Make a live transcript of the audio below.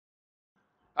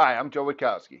Hi, I'm Joe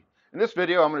Witkowski. In this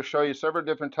video, I'm going to show you several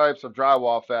different types of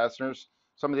drywall fasteners,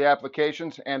 some of the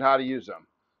applications, and how to use them.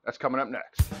 That's coming up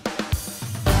next.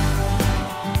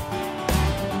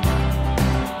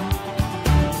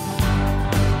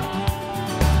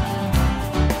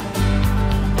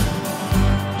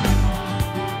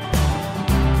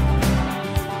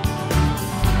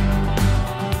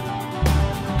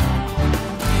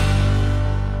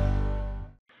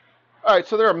 All right,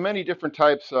 so there are many different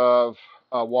types of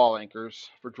wall anchors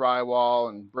for drywall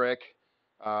and brick.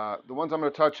 The ones I'm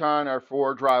going to touch on are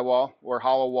for drywall or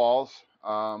hollow walls.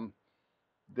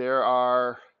 There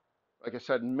are, like I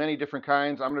said, many different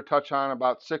kinds. I'm going to touch on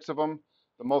about 6 of them.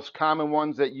 The most common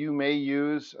ones that you may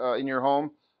use in your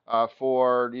home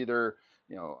for either,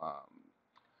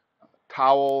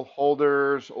 towel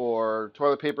holders or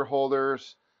toilet paper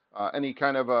holders, any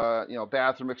kind of a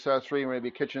bathroom accessory, maybe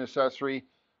a kitchen accessory,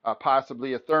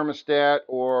 possibly a thermostat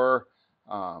or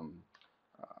um,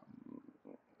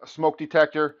 a smoke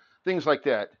detector, things like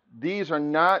that. These are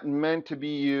not meant to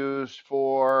be used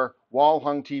for wall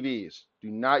hung TVs. Do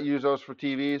not use those for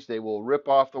TVs. They will rip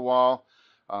off the wall.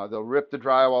 They'll rip the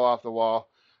drywall off the wall.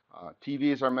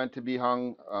 TVs are meant to be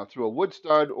hung through a wood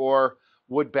stud or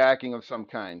wood backing of some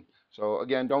kind. So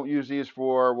again, don't use these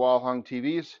for wall hung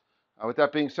TVs. With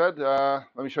that being said,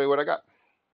 let me show you what I got.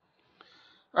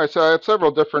 All right, so I have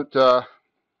several different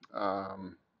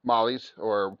mollies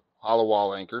or hollow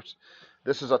wall anchors.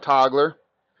 This is a toggler.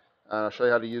 I'll show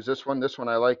you how to use this one. This one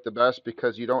I like the best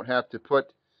because you don't have to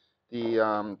put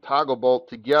the toggle bolt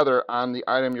together on the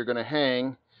item you're going to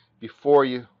hang before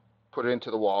you put it into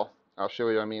the wall. I'll show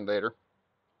you what I mean later.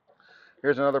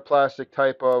 Here's another plastic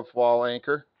type of wall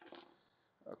anchor.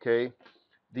 Okay,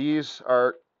 these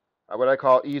are what I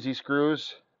call easy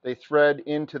screws. They thread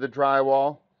into the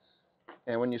drywall,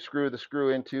 and when you screw the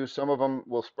screw into, some of them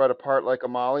will spread apart like a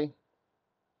molly.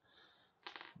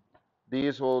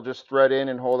 These will just thread in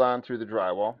and hold on through the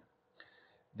drywall.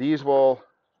 These will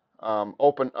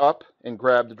open up and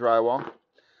grab the drywall.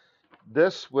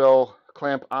 This will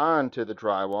clamp on to the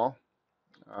drywall.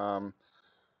 Again,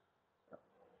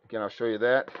 I'll show you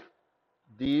that.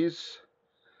 These,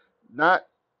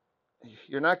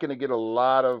 you're not going to get a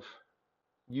lot of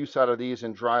use out of these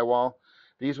in drywall.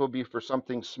 These will be for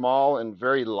something small and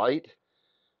very light,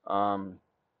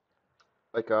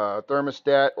 like a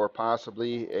thermostat or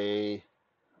possibly a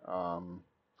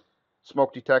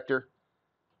smoke detector.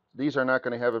 These are not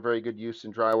going to have a very good use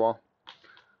in drywall. All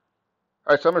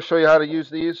right, so I'm going to show you how to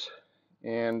use these,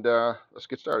 and let's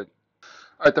get started.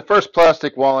 All right, the first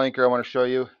plastic wall anchor I want to show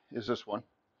you is this one.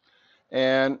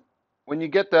 And when you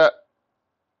get this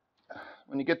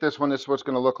one, this is what it's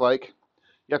going to look like.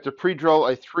 You have to pre-drill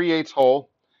a 3/8 hole,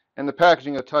 and the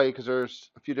packaging will tell you because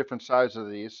there's a few different sizes of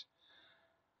these.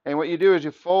 And what you do is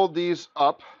you fold these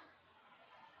up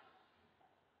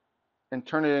and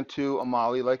turn it into a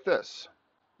molly like this.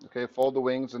 Okay, fold the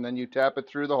wings and then you tap it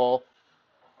through the hole.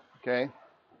 Okay.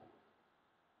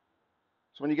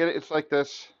 So when you get it, it's like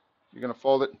this. You're going to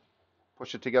fold it,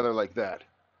 push it together like that.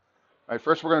 All right,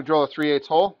 first we're going to drill a 3/8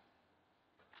 hole.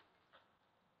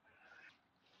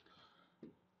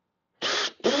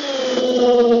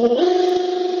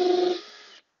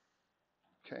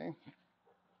 Okay.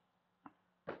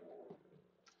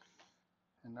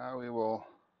 And now we will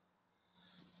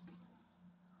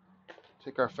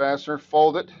take our fastener,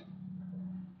 fold it,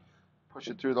 push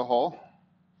it through the hole.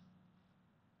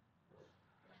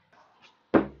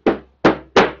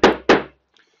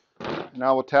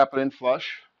 Now we'll tap it in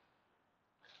flush.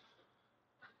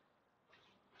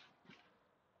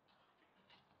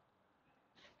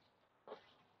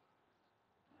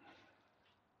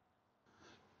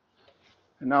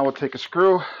 And now we'll take a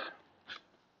screw,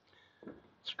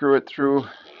 screw it through.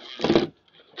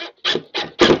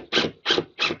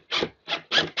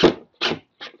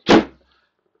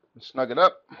 Snug it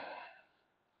up.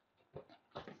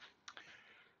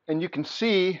 And you can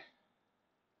see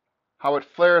how it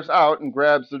flares out and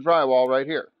grabs the drywall right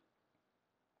here.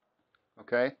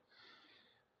 Okay?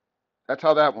 That's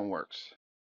how that one works.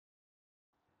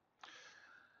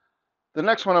 The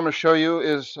next one I'm going to show you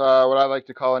is what I like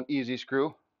to call an easy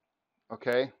screw.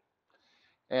 Okay?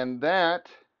 And that,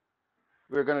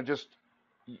 we're going to just,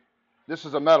 this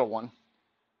is a metal one.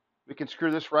 We can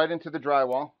screw this right into the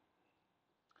drywall.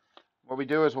 What we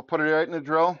do is we'll put it right in the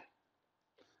drill.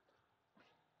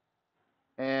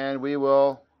 And we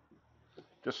will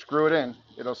just screw it in.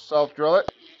 It'll self-drill it.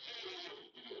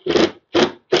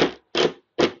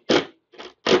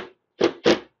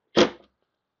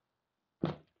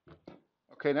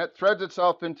 Okay, and that threads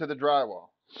itself into the drywall.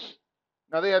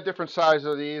 Now they have different sizes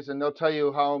of these, and they'll tell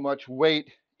you how much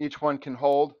weight each one can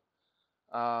hold.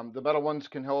 The metal ones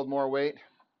can hold more weight.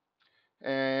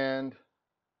 And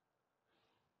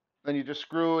then you just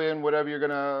screw in whatever you're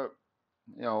gonna,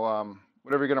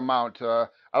 whatever you're gonna mount. I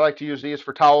like to use these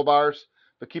for towel bars,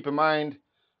 but keep in mind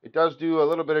it does do a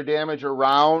little bit of damage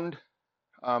around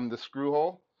the screw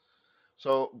hole.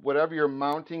 So whatever you're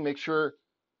mounting, make sure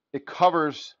it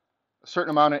covers a certain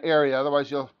amount of area.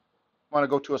 Otherwise, you'll want to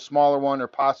go to a smaller one or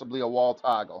possibly a wall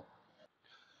toggle.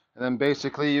 And then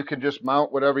basically you can just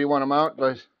mount whatever you want to mount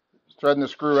by threading the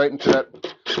screw right into that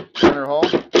center hole.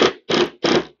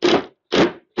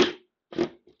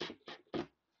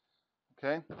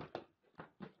 Okay.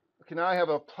 Okay, now I have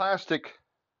a plastic,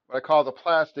 what I call the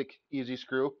plastic easy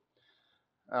screw.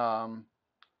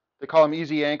 They call them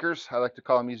easy anchors. I like to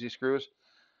call them easy screws.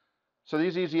 So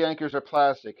these easy anchors are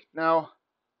plastic. Now,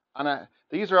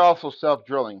 these are also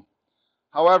self-drilling.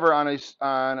 However, on a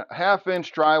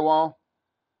 1/2-inch drywall,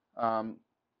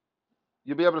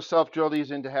 you'll be able to self-drill these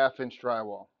into 1/2-inch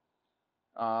drywall.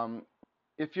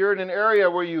 If you're in an area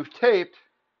where you've taped,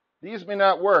 these may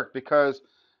not work because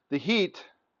the heat,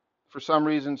 for some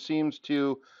reason, seems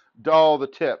to dull the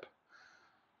tip.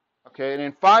 Okay, and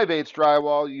in 5/8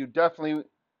 drywall, you definitely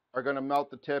are going to melt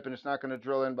the tip and it's not going to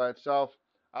drill in by itself.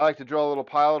 I like to drill a little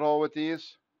pilot hole with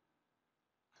these.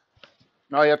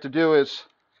 And all you have to do is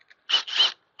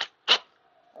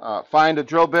find a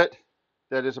drill bit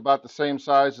that is about the same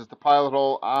size as the pilot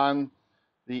hole on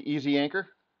the easy anchor.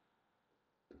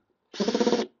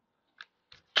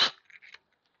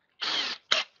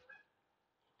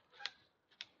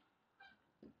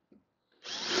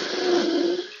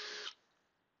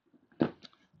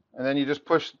 And then you just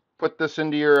put this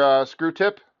into your screw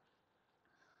tip.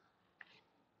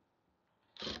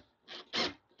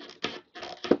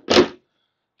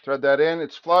 Thread that in.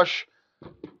 It's flush.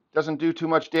 Doesn't do too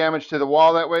much damage to the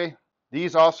wall that way.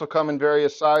 These also come in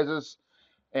various sizes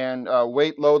and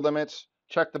weight load limits.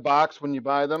 Check the box when you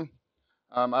buy them.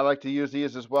 I like to use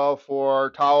these as well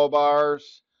for towel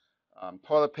bars,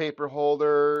 toilet paper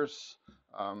holders,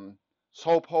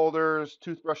 soap holders,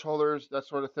 toothbrush holders, that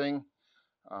sort of thing.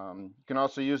 You can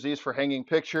also use these for hanging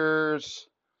pictures.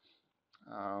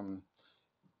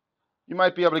 You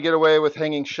might be able to get away with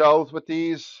hanging shelves with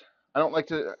these. I don't like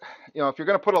to, if you're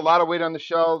going to put a lot of weight on the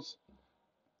shelves,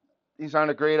 these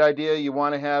aren't a great idea. You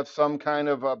want to have some kind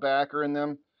of a backer in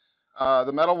them.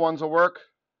 The metal ones will work.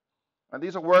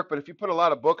 These will work, but if you put a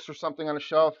lot of books or something on a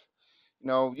shelf,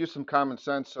 use some common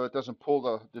sense so it doesn't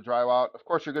pull the drywall out. Of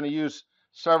course, you're going to use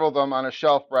several of them on a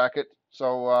shelf bracket,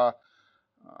 so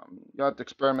you'll have to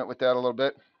experiment with that a little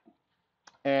bit.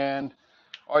 And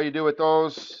all you do with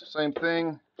those, same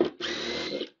thing.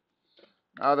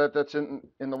 Now that that's in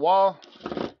the wall,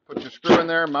 put your screw in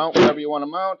there, mount whatever you want to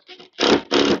mount.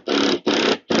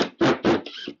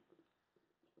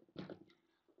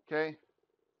 Okay.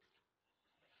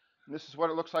 And this is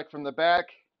what it looks like from the back.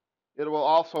 It will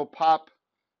also pop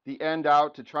the end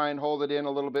out to try and hold it in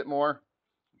a little bit more.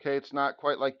 Okay, it's not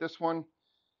quite like this one.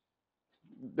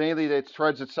 Mainly it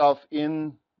threads itself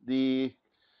in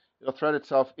it'll thread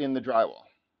itself in the drywall.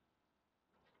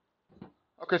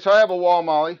 Okay, so I have a wall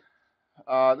molly.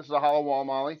 This is a hollow wall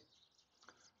molly.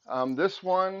 This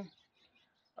one,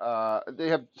 they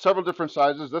have several different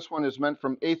sizes. This one is meant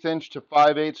from 1/8 inch to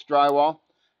 5/8 drywall.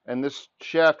 And this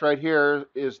shaft right here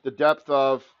is the depth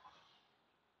of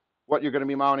what you're going to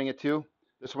be mounting it to.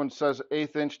 This one says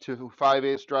 1/8 inch to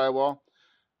 5/8 drywall.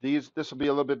 This will be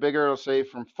a little bit bigger. It'll say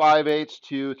from 5/8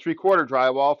 to 3/4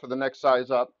 drywall for the next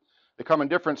size up. They come in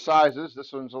different sizes.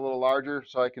 This one's a little larger,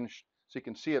 so you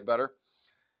can see it better.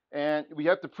 And we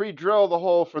have to pre-drill the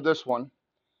hole for this one.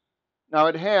 Now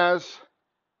it has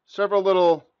several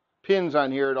little pins on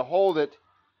here to hold it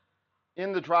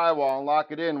in the drywall and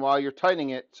lock it in while you're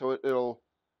tightening it, so it'll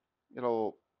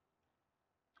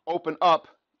open up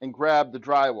and grab the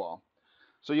drywall.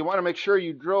 So you want to make sure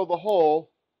you drill the hole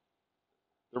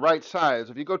the right size.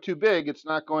 If you go too big, it's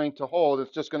not going to hold.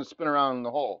 It's just going to spin around in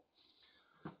the hole.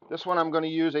 This one I'm going to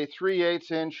use a 3/8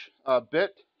 inch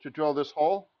bit to drill this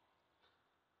hole.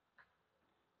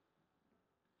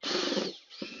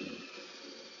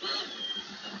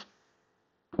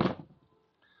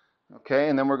 Okay,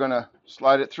 and then we're going to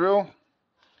slide it through.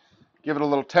 Give it a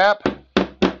little tap.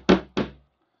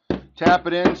 Tap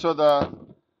it in so the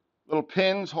little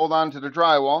pins hold on to the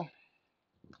drywall.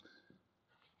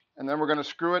 And then we're going to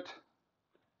screw it.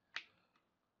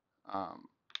 We're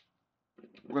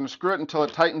going to screw it until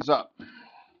it tightens up.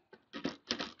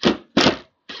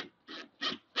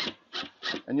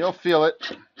 And you'll feel it.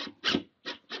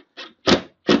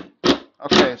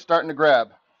 Okay, it's starting to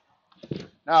grab.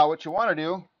 Now what you want to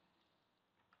do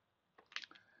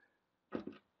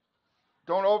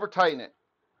don't over tighten it,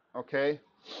 okay?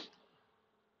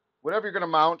 Whatever you're going to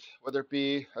mount, whether it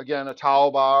be, again, a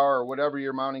towel bar or whatever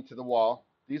you're mounting to the wall,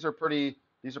 these are pretty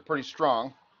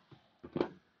strong. And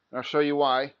I'll show you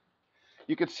why.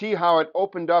 You can see how it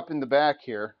opened up in the back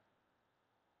here,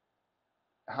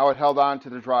 how it held on to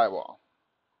the drywall.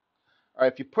 All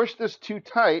right, if you push this too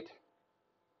tight,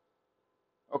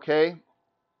 okay,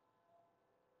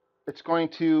 it's going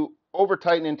to over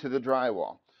tighten into the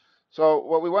drywall. So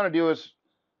what we want to do is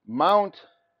mount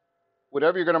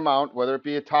whatever you're going to mount, whether it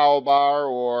be a towel bar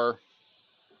or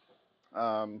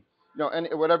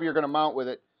whatever you're going to mount with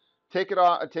it. Take it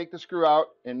off, take the screw out,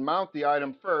 and mount the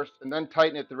item first, and then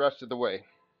tighten it the rest of the way.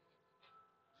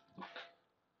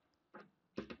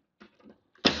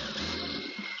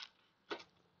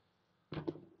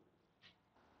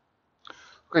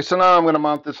 Okay, so now I'm going to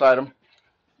mount this item.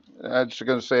 I'm just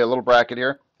going to say a little bracket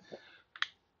here,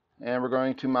 and we're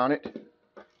going to mount it.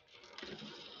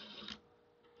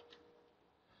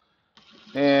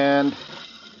 And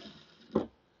then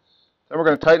we're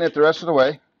going to tighten it the rest of the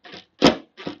way.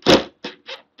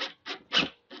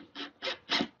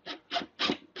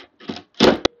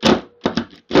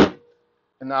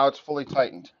 And now it's fully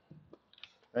tightened.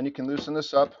 Then you can loosen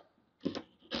this up.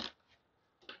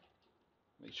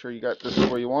 Make sure you got this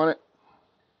where you want it.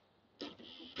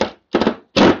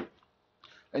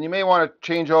 And you may want to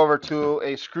change over to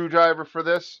a screwdriver for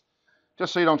this,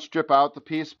 just so you don't strip out the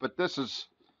piece. But this is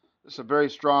a very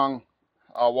strong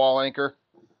wall anchor.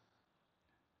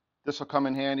 This will come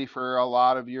in handy for a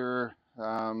lot of your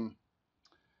the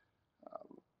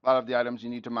items you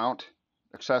need to mount,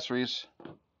 accessories.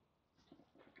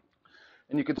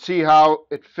 And you can see how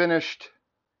it finished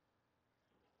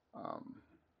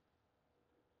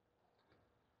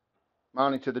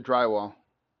mounting to the drywall.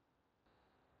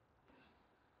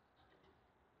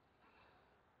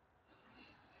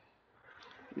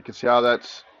 You can see how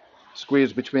that's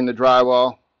squeezed between the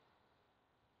drywall.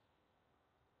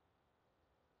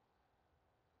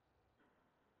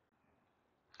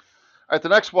 All right, the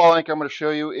next wall anchor I'm going to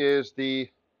show you is the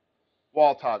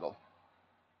wall toggle.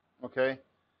 Okay.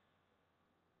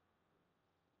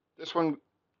 This one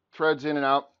threads in and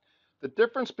out. The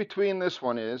difference between this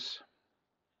one is,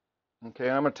 okay,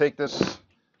 I'm going to take this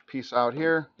piece out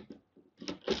here.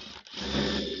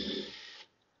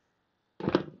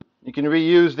 You can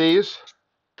reuse these,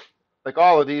 like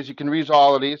all of these. You can reuse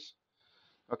all of these,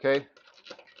 okay?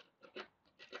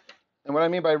 And what I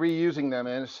mean by reusing them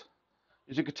is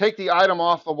you could take the item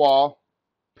off the wall,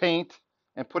 paint,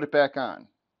 and put it back on.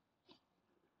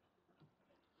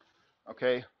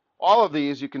 Okay, all of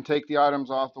these you can take the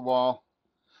items off the wall.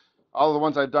 All of the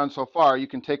ones I've done so far, you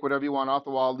can take whatever you want off the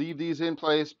wall, leave these in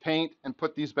place, paint, and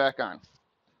put these back on.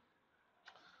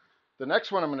 The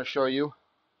next one I'm going to show you,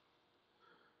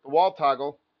 the wall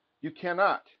toggle, you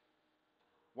cannot.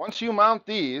 Once you mount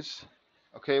these,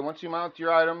 okay, once you mount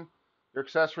your item, your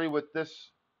accessory with this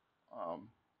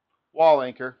wall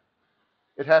anchor,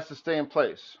 it has to stay in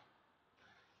place.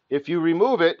 If you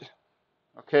remove it,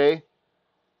 okay,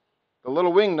 the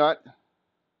little wing nut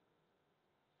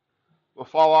will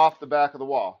fall off the back of the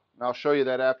wall. And I'll show you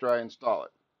that after I install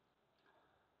it.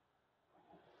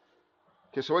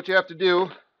 Okay, so what you have to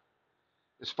do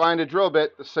is find a drill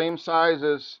bit the same size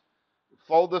as,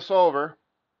 fold this over,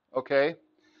 okay,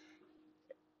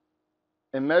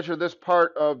 and measure this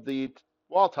part of the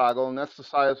wall toggle, and that's the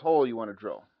size hole you want to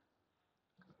drill.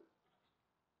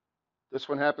 This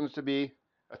one happens to be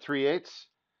a 3/8,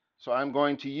 so I'm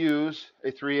going to use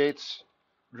a 3/8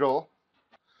 drill.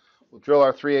 We'll drill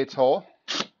our 3/8 hole.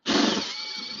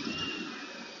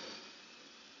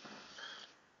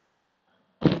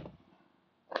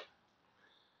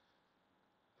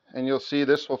 And you'll see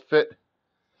this will fit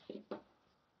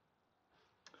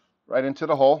right into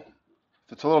the hole.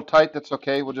 If it's a little tight, that's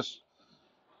okay. We'll just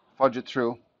fudge it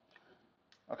through.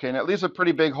 Okay, and it leaves a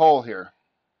pretty big hole here,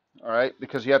 all right,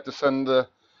 because you have to send the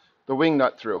wing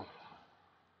nut through.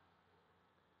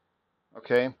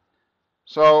 Okay,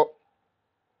 so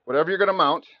whatever you're going to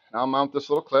mount, I'll mount this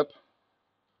little clip.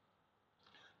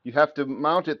 You have to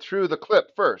mount it through the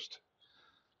clip first.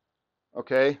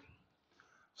 Okay,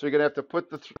 so you're going to have to put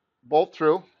the bolt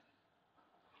through,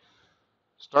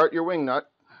 start your wing nut,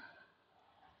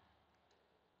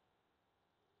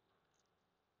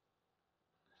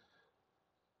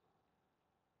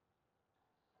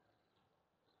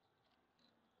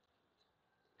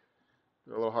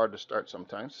 they're a little hard to start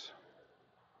sometimes.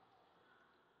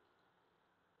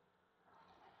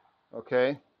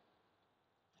 Okay,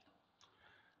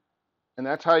 and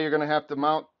that's how you're going to have to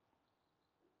mount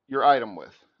your item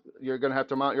with. You're going to have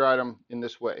to mount your item in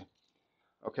this way.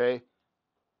 Okay,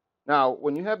 Now,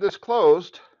 when you have this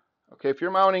closed, okay, if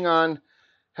you're mounting on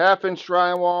 1/2-inch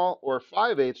drywall or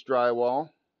 5/8 drywall,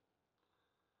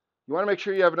 you want to make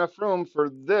sure you have enough room for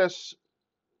this,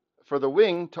 for the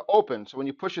wing to open. So when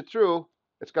you push it through,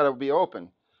 it's got to be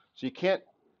open. So you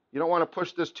don't want to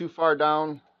push this too far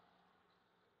down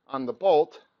on the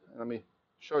bolt. Let me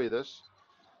show you this.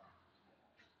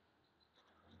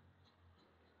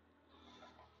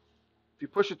 If you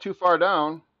push it too far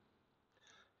down,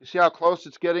 you see how close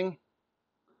it's getting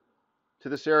to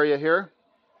this area here?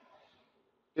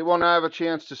 It won't have a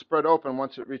chance to spread open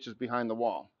once it reaches behind the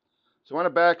wall. So you want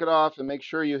to back it off and make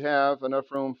sure you have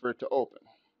enough room for it to open.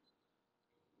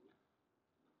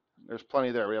 There's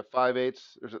plenty there. We have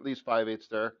 5/8. There's at least 5/8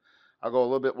 there. I'll go a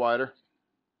little bit wider.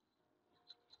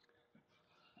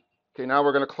 Okay, now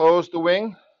we're going to close the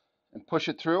wing and push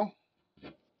it through.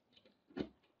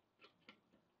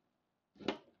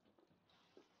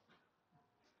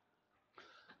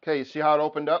 Okay, you see how it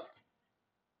opened up?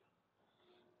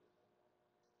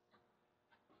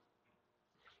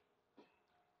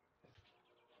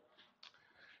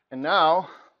 And now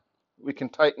we can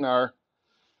tighten our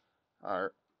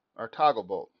toggle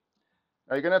bolt.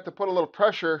 Now you're going to have to put a little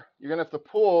pressure. You're going to have to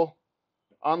pull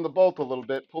on the bolt a little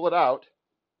bit, pull it out,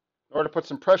 in order to put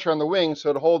some pressure on the wing so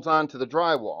it holds on to the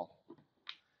drywall.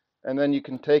 And then you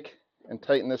can take and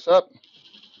tighten this up.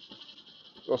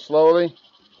 Go slowly.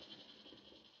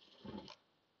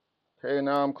 Okay,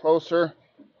 now I'm closer.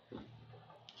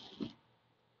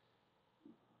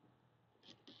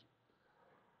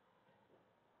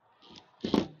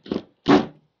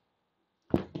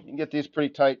 You can get these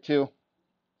pretty tight too.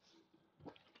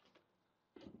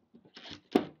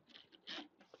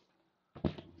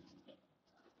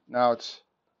 Now it's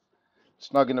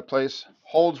snug into place.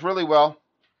 Holds really well.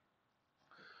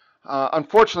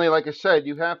 Unfortunately, like I said,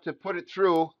 you have to put it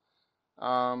through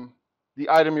the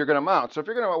item you're going to mount. So if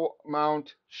you're going to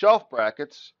mount shelf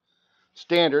brackets,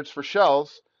 standards for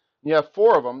shelves, you have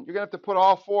 4 of them, you're going to have to put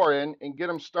all 4 in and get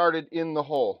them started in the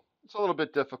hole. It's a little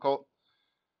bit difficult.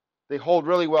 They hold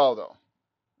really well though.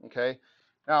 Okay,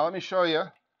 now let me show you,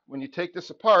 when you take this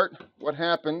apart, what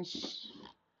happens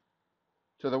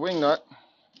to the wing nut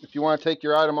if you want to take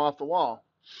your item off the wall.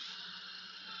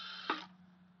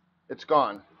 It's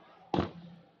gone.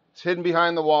 It's hidden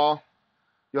behind the wall.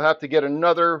 You'll have to get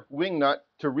another wing nut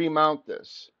to remount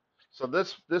this. So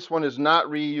this one is not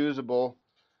reusable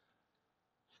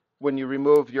when you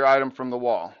remove your item from the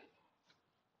wall.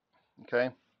 Okay.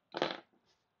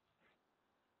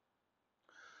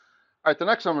 All right, the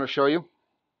next I'm going to show you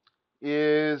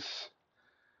is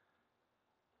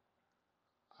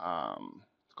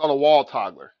it's called a wall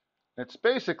toggler. It's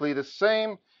basically the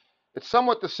same. It's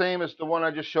somewhat the same as the one I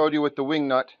just showed you with the wing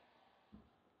nut.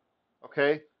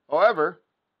 Okay. However,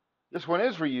 this one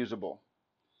is reusable.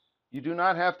 You do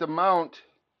not have to mount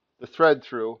the thread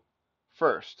through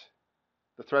first,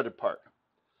 the threaded part.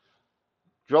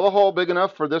 Drill a hole big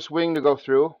enough for this wing to go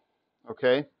through.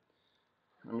 Okay.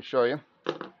 Let me show you.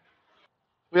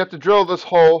 We have to drill this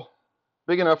hole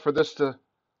big enough for this to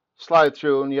slide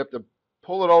through, and you have to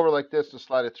pull it over like this to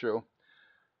slide it through.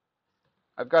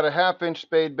 I've got a 1/2-inch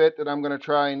spade bit that I'm going to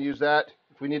try and use that.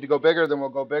 If we need to go bigger, then we'll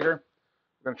go bigger.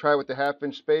 We're going to try with the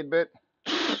 1/2-inch spade bit.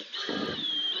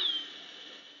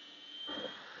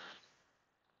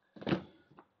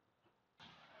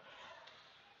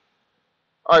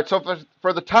 All right, so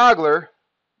for the toggler,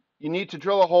 you need to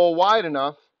drill a hole wide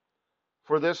enough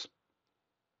for this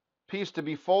piece to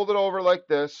be folded over like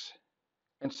this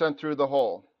and sent through the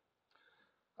hole.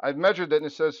 I've measured it and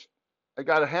it says I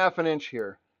got a 1/2 inch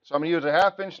here. So I'm going to use a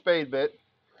 1/2-inch spade bit,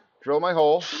 drill my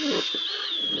hole.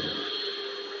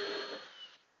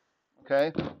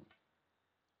 Okay.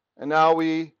 And now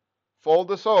we fold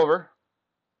this over,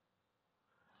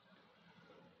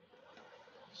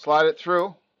 slide it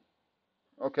through.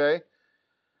 Okay.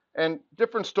 And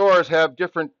different stores have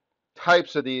different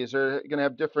types of these. They're going to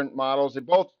have different models.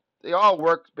 They all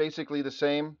work basically the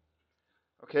same.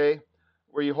 Okay.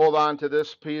 Where you hold on to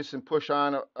this piece and push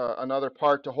on another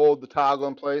part to hold the toggle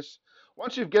in place.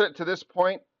 Once you get it to this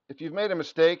point, if you've made a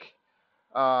mistake,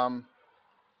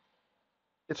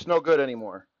 it's no good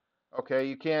anymore. Okay,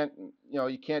 you can't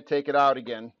take it out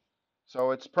again. So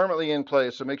it's permanently in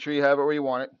place. So make sure you have it where you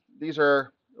want it. These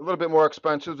are a little bit more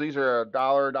expensive. These are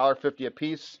 $1, $1.50 a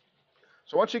piece.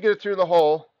 So once you get it through the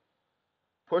hole,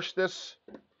 push this.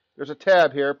 There's a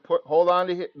tab here. Hold on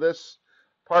to this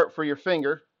part for your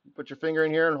finger. Put your finger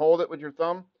in here and hold it with your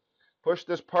thumb. Push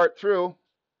this part through.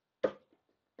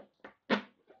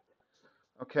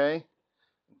 Okay.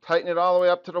 Tighten it all the way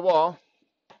up to the wall.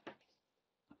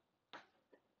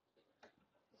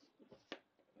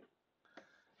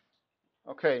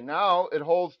 Okay, now it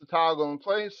holds the toggle in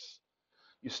place.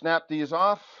 You snap these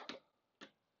off,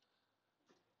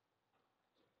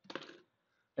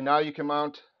 and now you can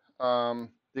mount the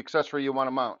accessory you want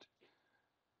to mount.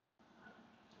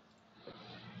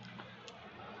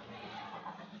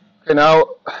 Okay, now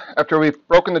after we've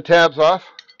broken the tabs off,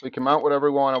 we can mount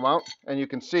whatever we want to mount, and you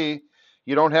can see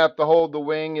you don't have to hold the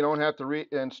wing, you don't have to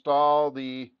reinstall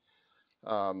the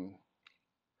um,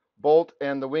 bolt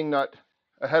and the wing nut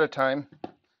ahead of time.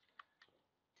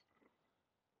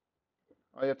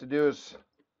 All you have to do is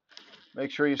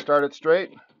make sure you start it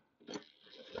straight,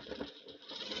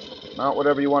 mount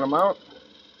whatever you want to mount.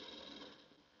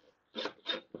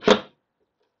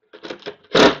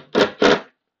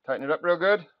 Tighten it up real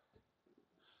good.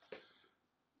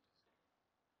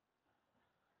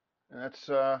 And that's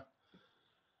a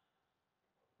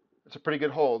pretty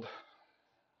good hold.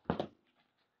 If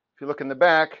you look in the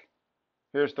back,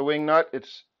 here's the wing nut.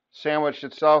 It's sandwiched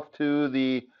itself to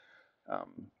the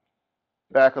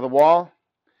back of the wall.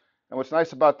 And what's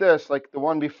nice about this, like the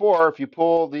one before, if you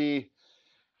pull the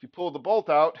bolt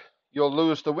out, you'll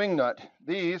lose the wing nut.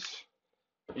 These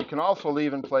you can also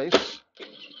leave in place.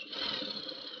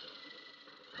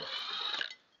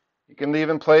 You can leave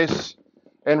in place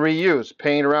and reuse,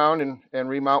 paint around and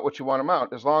remount what you want to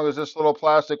mount, as long as this little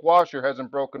plastic washer hasn't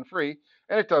broken free,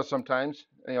 and it does sometimes.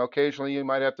 You know, occasionally you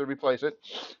might have to replace it.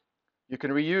 You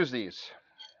can reuse these.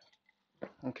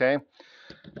 Okay.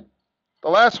 The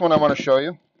last one I want to show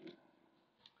you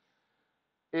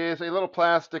is a little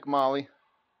plastic MOLLE.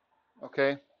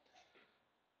 Okay.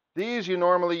 These you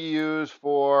normally use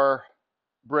for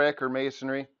brick or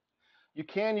masonry. You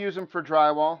can use them for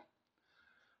drywall,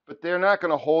 but they're not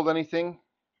going to hold anything.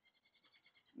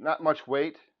 Not much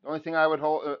weight. The only thing I would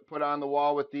put on the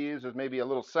wall with these is maybe a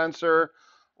little sensor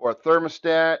or a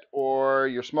thermostat or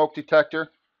your smoke detector.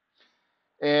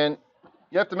 And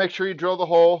you have to make sure you drill the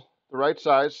hole the right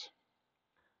size.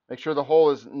 Make sure the hole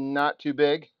is not too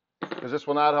big, because this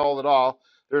will not hold at all.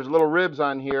 There's little ribs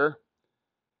on here.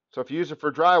 So if you use it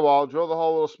for drywall, drill the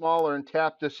hole a little smaller and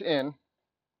tap this in.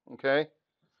 Okay.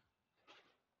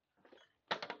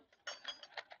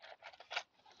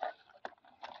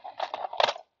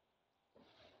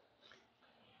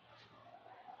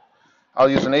 I'll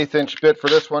use an 1/8 inch bit for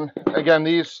this one. Again,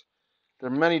 there are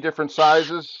many different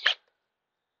sizes.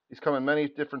 These come in many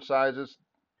different sizes.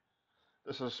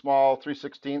 This is a small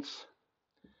 3/16.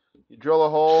 You drill a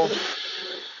hole,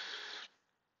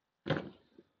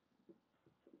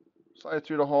 slide it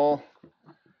through the hole.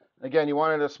 Again, you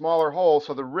want it a smaller hole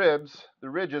so the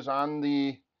ridges on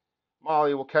the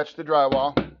MOLLE will catch the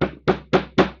drywall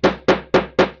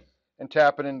and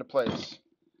tap it into place.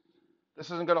 This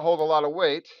isn't going to hold a lot of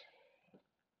weight.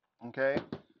 Okay.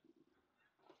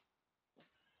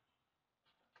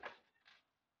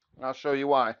 And I'll show you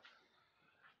why.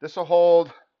 This will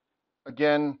hold,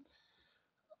 again,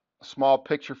 a small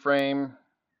picture frame,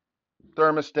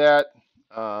 thermostat,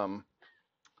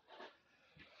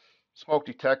 smoke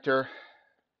detector.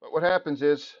 But what happens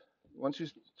is, once you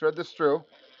thread this through,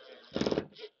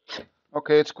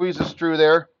 okay, it squeezes through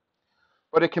there,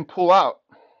 but it can pull out.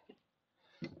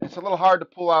 It's a little hard to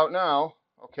pull out now.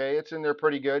 Okay, it's in there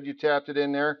pretty good. You tapped it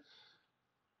in there.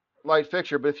 Light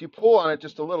fixture, but if you pull on it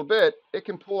just a little bit, it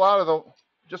can pull out of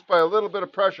just by a little bit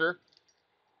of pressure.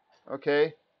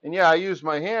 Okay, and yeah, I use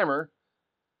my hammer,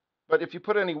 but if you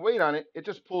put any weight on it, it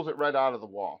just pulls it right out of the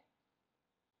wall.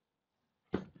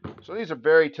 So these are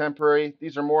very temporary.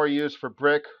 These are more used for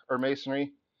brick or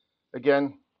masonry.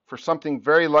 Again, for something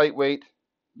very lightweight,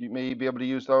 you may be able to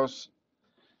use those.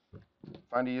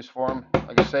 Find a use for them.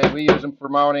 Like I say, we use them for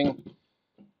mounting.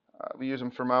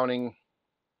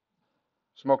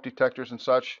 Smoke detectors and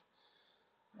such.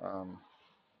 So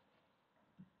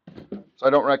I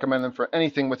don't recommend them for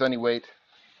anything with any weight.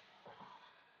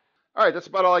 All right, that's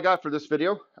about all I got for this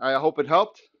video. I hope it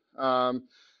helped.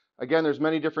 Again, there's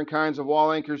many different kinds of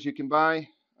wall anchors you can buy.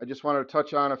 I just wanted to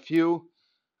touch on a few.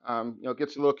 It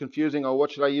gets a little confusing. Oh,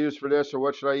 what should I use for this or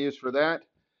what should I use for that?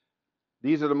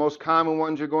 These are the most common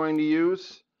ones you're going to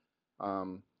use.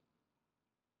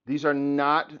 These are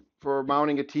not for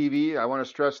mounting a TV. I want to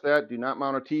stress that. Do not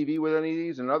mount a TV with any of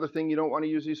these. Another thing you don't want to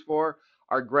use these for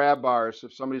are grab bars.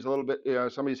 If somebody's a little bit,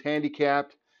 somebody's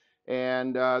handicapped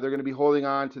and they're going to be holding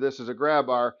on to this as a grab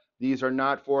bar, these are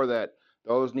not for that.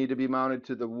 Those need to be mounted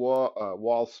to the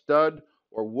wall stud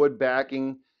or wood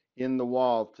backing in the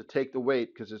wall to take the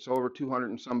weight, because it's over 200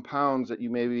 and some pounds that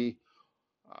you may be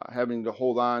having to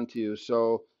hold on to.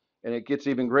 So, and it gets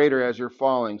even greater as you're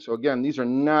falling. So again, these are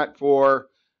not for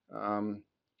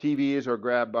TVs or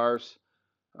grab bars.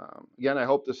 Again, I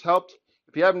hope this helped.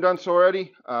 If you haven't done so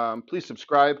already, please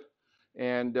subscribe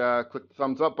and click the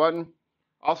thumbs up button.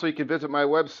 Also, you can visit my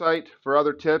website for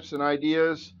other tips and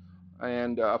ideas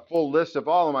and a full list of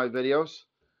all of my videos.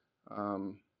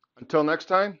 Until next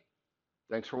time,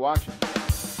 thanks for watching.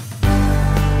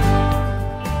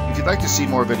 If you'd like to see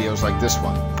more videos like this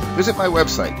one, visit my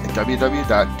website at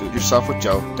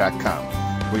www.doityourselfwithjoe.com,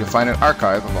 where you'll find an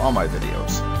archive of all my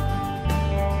videos.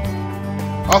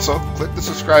 Also, click the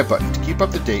subscribe button to keep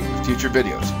up to date with future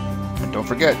videos. And don't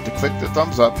forget to click the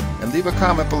thumbs up and leave a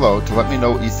comment below to let me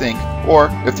know what you think or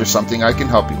if there's something I can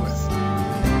help you with.